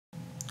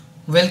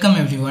Welcome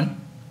everyone.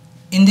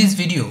 In this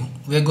video,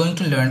 we are going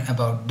to learn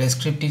about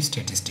descriptive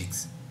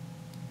statistics.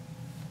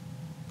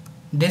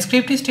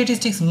 Descriptive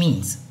statistics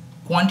means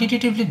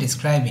quantitatively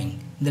describing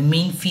the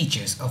main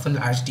features of a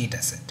large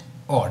dataset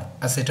or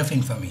a set of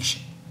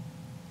information.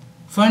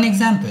 For an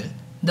example,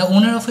 the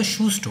owner of a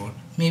shoe store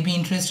may be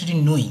interested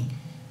in knowing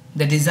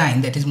the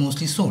design that is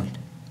mostly sold.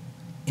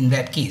 In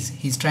that case,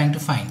 he is trying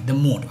to find the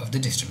mode of the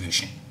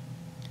distribution.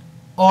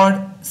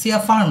 Or say a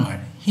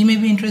farmer, he may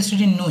be interested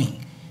in knowing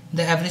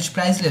the average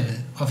price level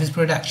of his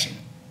production.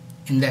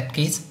 In that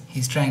case, he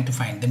is trying to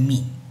find the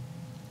mean.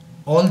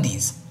 All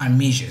these are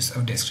measures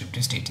of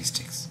descriptive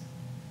statistics.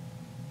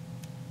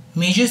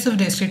 Measures of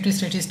descriptive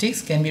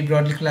statistics can be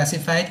broadly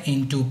classified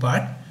in two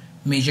parts: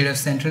 measure of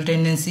central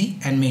tendency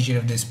and measure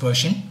of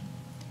dispersion.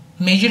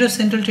 Measure of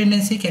central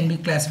tendency can be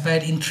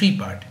classified in three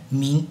parts: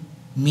 mean,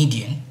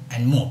 median,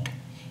 and mode.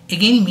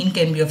 Again, mean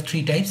can be of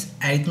three types: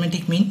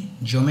 arithmetic mean,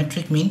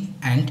 geometric mean,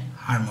 and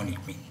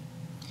harmonic mean.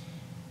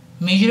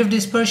 Measure of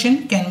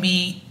dispersion can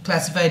be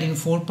classified in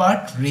four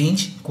parts: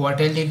 range,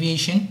 quartile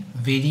deviation,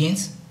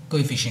 variance,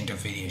 coefficient of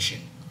variation.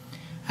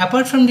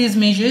 Apart from these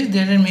measures,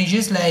 there are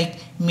measures like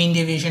mean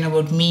deviation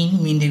about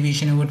mean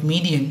deviation about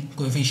median,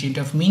 coefficient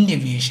of mean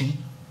deviation,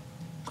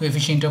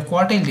 coefficient of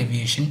quartile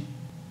deviation,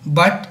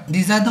 but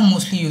these are the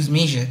mostly used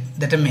measures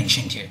that are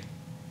mentioned here.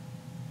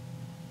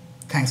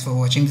 Thanks for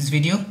watching this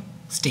video.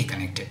 Stay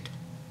connected.